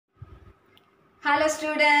Hello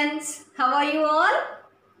students, how are you all?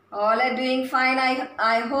 All are doing fine,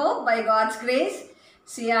 I hope, by God's grace.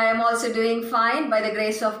 See, I am also doing fine by the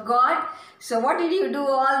grace of God. So what did you do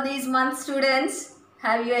all these months, students?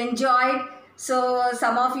 Have you enjoyed? So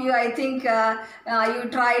some of you, I think you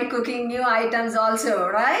tried cooking new items also,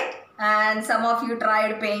 right? And some of you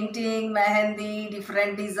tried painting, mehendi,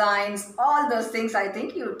 different designs, all those things I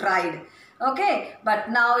think you tried. Okay, but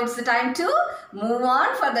now it's the time to move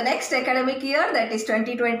on for the next academic year, that is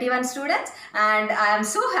 2021 students, and I am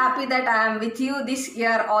so happy that I am with you this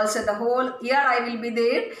year also. The whole year I will be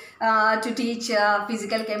there to teach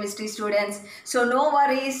physical chemistry students. So no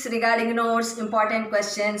worries regarding notes, important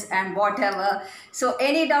questions and whatever. So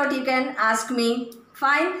any doubt you can ask me.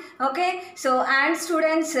 Fine. Okay. So and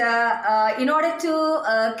students, in order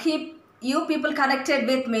to keep you people connected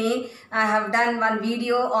with me, I have done one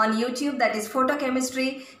video on YouTube, that is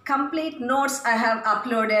photochemistry complete notes I have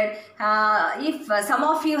uploaded. If some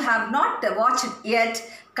of you have not watched yet,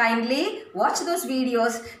 kindly watch those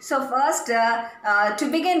videos. So first,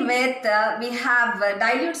 to begin with, we have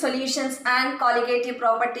dilute solutions and colligative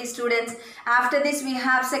properties students. After this we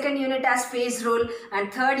have second unit as phase rule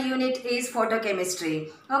and third unit is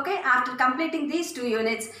photochemistry. Okay, after completing these two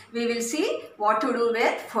units we will see what to do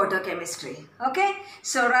with photochemistry. Okay,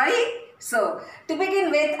 so ready? So to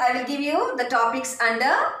begin with, I will give you the topics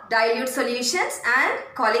under dilute solutions and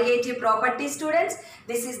colligative properties students.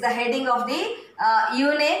 This is the heading of the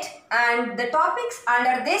unit and the topics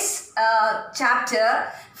under this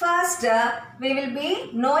chapter. First, we will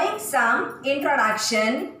be knowing some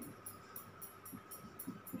introduction.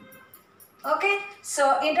 Okay,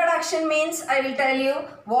 so introduction means I will tell you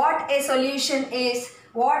what a solution is,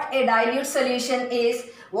 what a dilute solution is,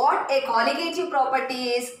 what a colligative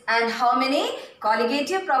property is and how many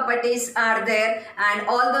colligative properties are there, and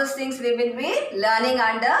all those things we will be learning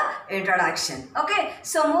under introduction. Okay,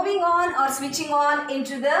 so moving on or switching on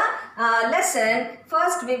into the lesson,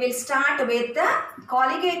 first we will start with the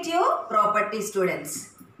colligative property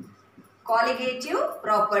students. Colligative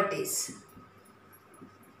properties.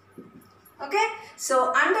 Okay,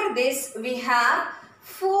 so under this we have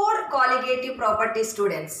 4 colligative property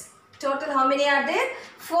students. Total how many are there?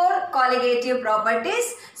 4 colligative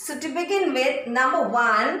properties. So to begin with, number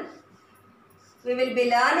 1, we will be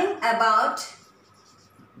learning about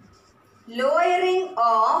lowering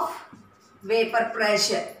of vapor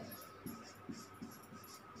pressure.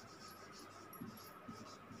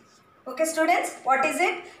 Okay students, what is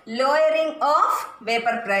it? Lowering of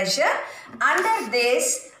vapor pressure. Under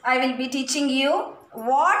this, I will be teaching you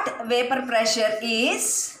what vapor pressure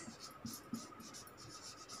is.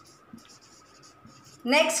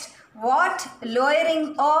 Next, what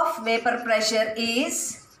lowering of vapor pressure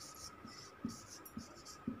is.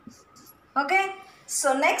 Okay,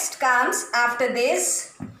 so next comes after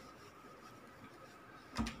this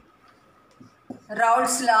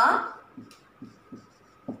Raoult's law.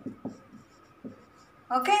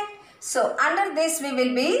 Okay, so under this we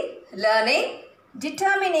will be learning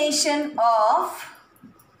determination of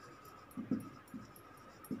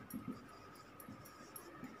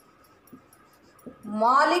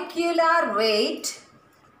molecular weight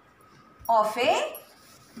of a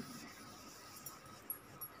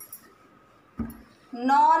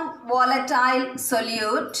non-volatile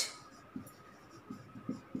solute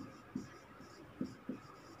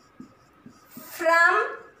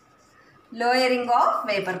from lowering of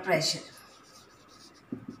vapor pressure.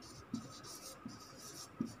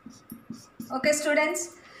 Okay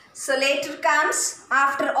students, so later comes,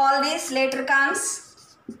 after all this, later comes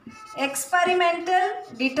experimental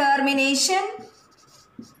determination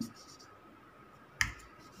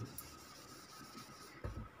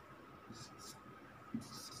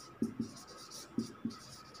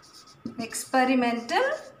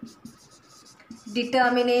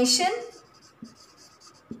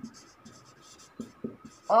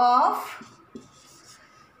of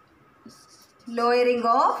lowering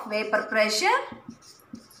of vapor pressure,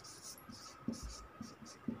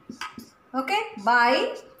 okay,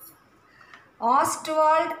 by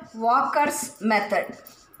Ostwald Walker's method.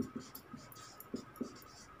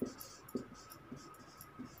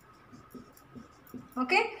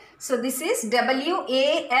 Okay, so this is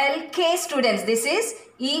WALK students. This is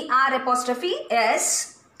ER'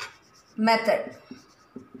 method.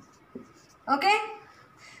 Okay,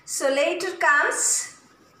 so later comes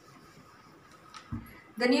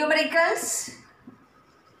the numericals.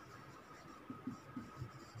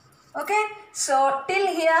 Okay, so till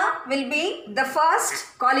here will be the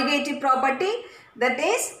first colligative property that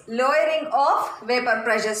is lowering of vapor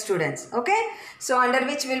pressure, students. Okay, so under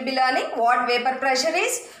which we will be learning what vapor pressure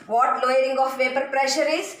is, what lowering of vapor pressure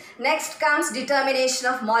is. Next comes determination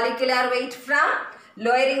of molecular weight from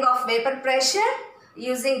lowering of vapor pressure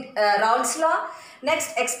using Raoult's law.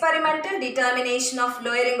 Next, experimental determination of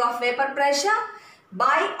lowering of vapor pressure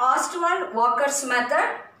by Ostwald Walker's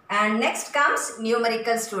method. And next comes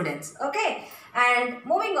numerical, students. Okay, and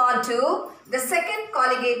moving on to the second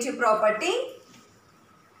colligative property.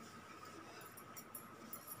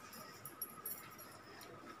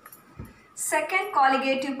 Second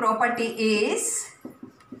colligative property is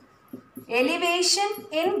elevation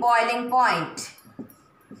in boiling point.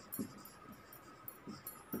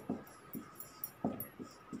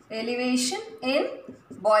 Elevation in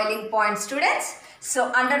boiling point, students.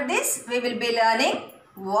 So under this we will be learning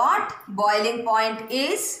what boiling point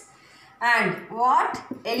is and what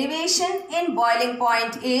elevation in boiling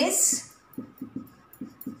point is.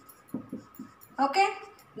 Okay,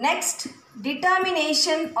 next,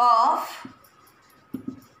 determination of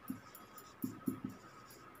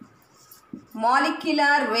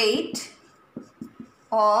molecular weight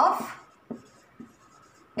of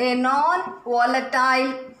a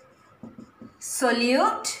non-volatile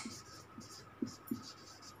solute,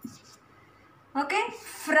 okay,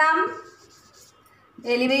 from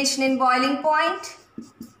elevation in boiling point.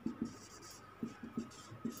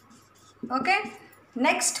 Okay,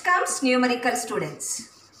 next comes numerical, students.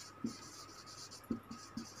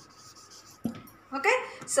 Okay,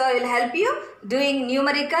 so I will help you doing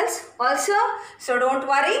numericals also, so don't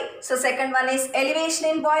worry. So second one is elevation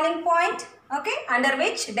in boiling point. Okay, under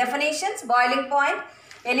which definitions, boiling point,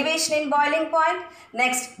 elevation in boiling point.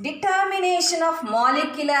 Next, determination of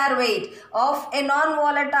molecular weight of a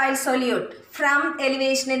non-volatile solute from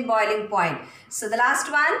elevation in boiling point. So the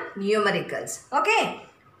last one, numericals. Okay,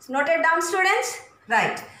 so noted down, students.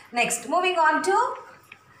 Right. Next, moving on to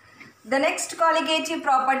the next colligative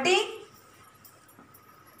property.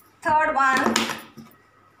 Third one,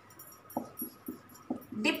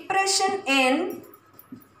 depression in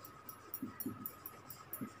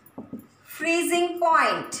freezing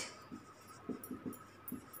point.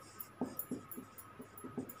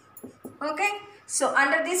 Okay, so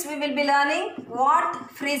under this we will be learning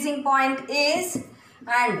what freezing point is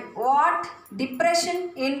and what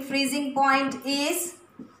depression in freezing point is.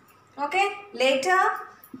 Okay, later,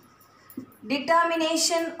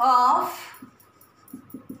 determination of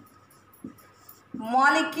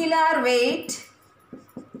molecular weight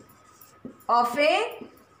of a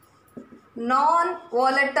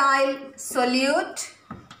non-volatile solute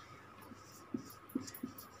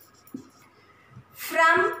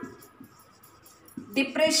from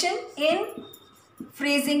depression in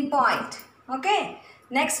freezing point. Okay,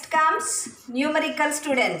 next comes numerical,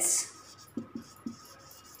 students.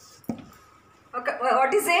 Okay,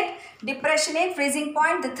 what is it? Depression in freezing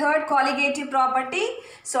point, the third colligative property.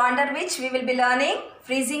 So under which we will be learning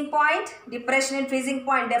freezing point, depression in freezing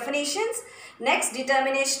point definitions. Next,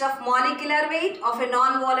 determination of molecular weight of a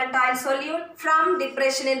non-volatile solute from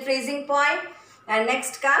depression in freezing point. And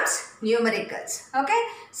next comes numericals. Okay,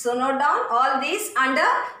 so note down all these under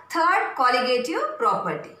third colligative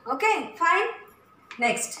property. Okay, fine.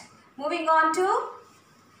 Next, moving on to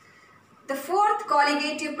the fourth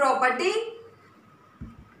colligative property.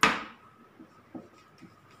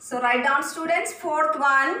 So write down, students, fourth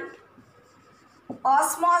one,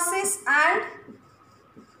 osmosis and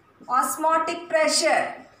osmotic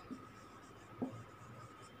pressure.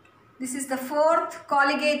 This is the fourth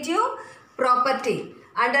colligative property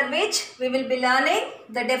under which we will be learning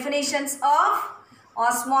the definitions of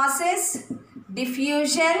osmosis,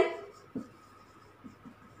 diffusion.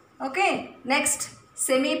 Okay, next,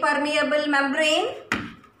 semi-permeable membrane.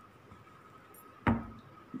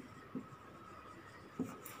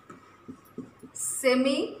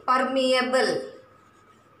 Semi-permeable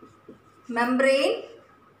membrane.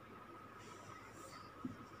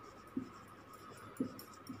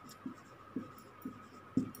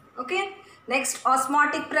 Okay, next,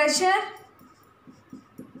 osmotic pressure.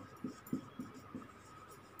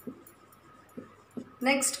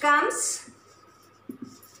 Next comes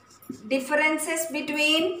differences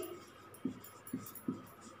between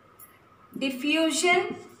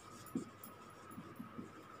diffusion,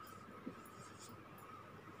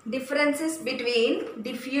 differences between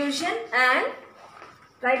diffusion and,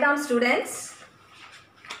 write down, students,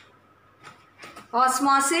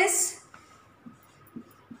 osmosis.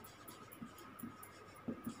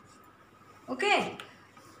 Okay,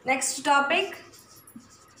 next topic,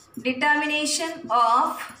 determination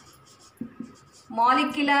of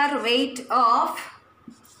molecular weight of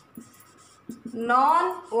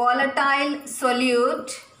non-volatile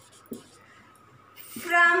solute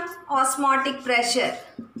from osmotic pressure.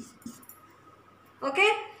 Okay,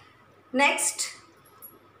 next.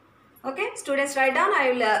 Okay, students, write down.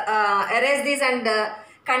 I will erase this and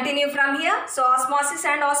continue from here. So, osmosis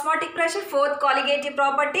and osmotic pressure. Fourth colligative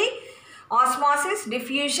property. Osmosis,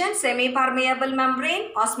 diffusion, semi-permeable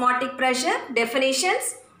membrane, osmotic pressure.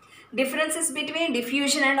 Definitions. Differences between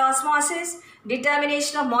diffusion and osmosis.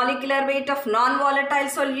 Determination of molecular weight of non-volatile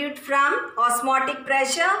solute from osmotic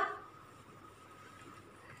pressure.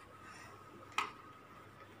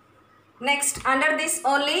 Next, under this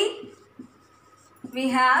only, we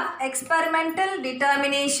have experimental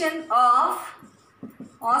determination of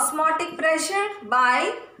osmotic pressure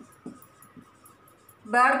by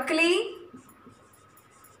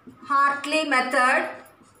Berkeley-Hartley method.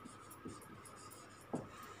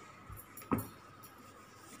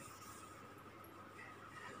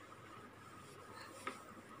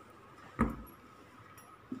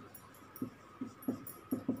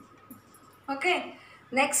 Okay,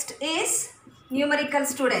 next is numerical,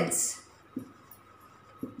 students.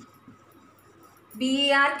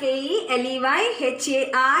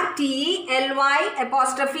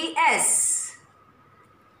 BERKELEYHARTELY''S.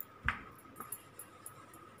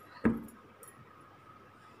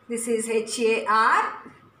 This is HARTELEY''S.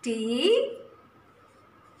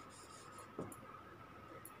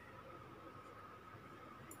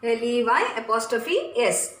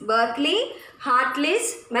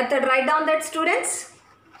 Berkeley-Hartley's method. Write down that, students.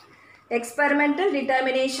 Experimental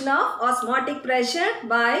determination of osmotic pressure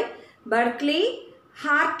by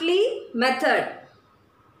Berkeley-Hartley method.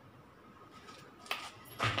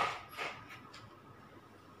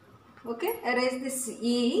 Okay, erase this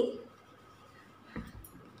E.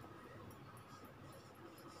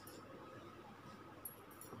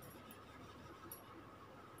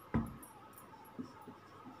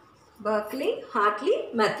 Berkeley-Hartley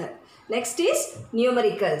method. Next is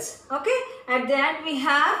numericals. Okay, at the end we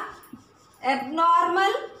have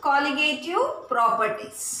abnormal colligative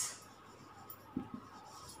properties.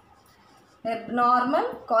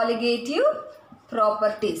 Abnormal colligative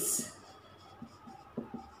properties.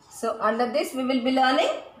 So under this we will be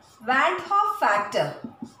learning Van 't Hoff factor.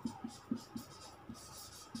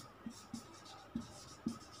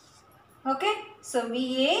 Okay, so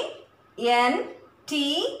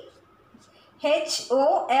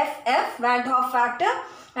VANTHOFF, Van 't Hoff factor,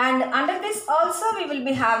 and under this also we will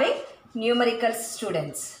be having numericals,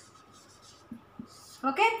 students.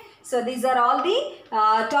 Okay, so these are all the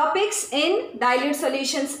topics in dilute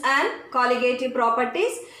solutions and colligative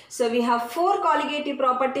properties. So we have 4 colligative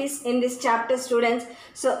properties in this chapter, students.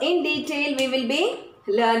 So in detail we will be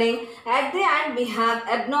learning. At the end we have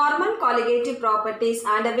abnormal colligative properties,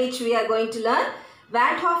 under which we are going to learn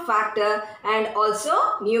Van 't Hoff factor and also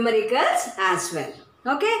numericals as well.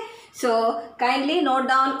 Okay, so kindly note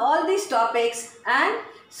down all these topics, and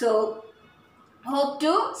so hope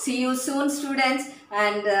to see you soon, students,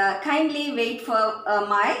 and kindly wait for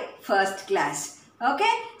my first class. Okay,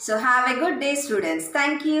 so have a good day, students.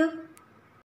 Thank you.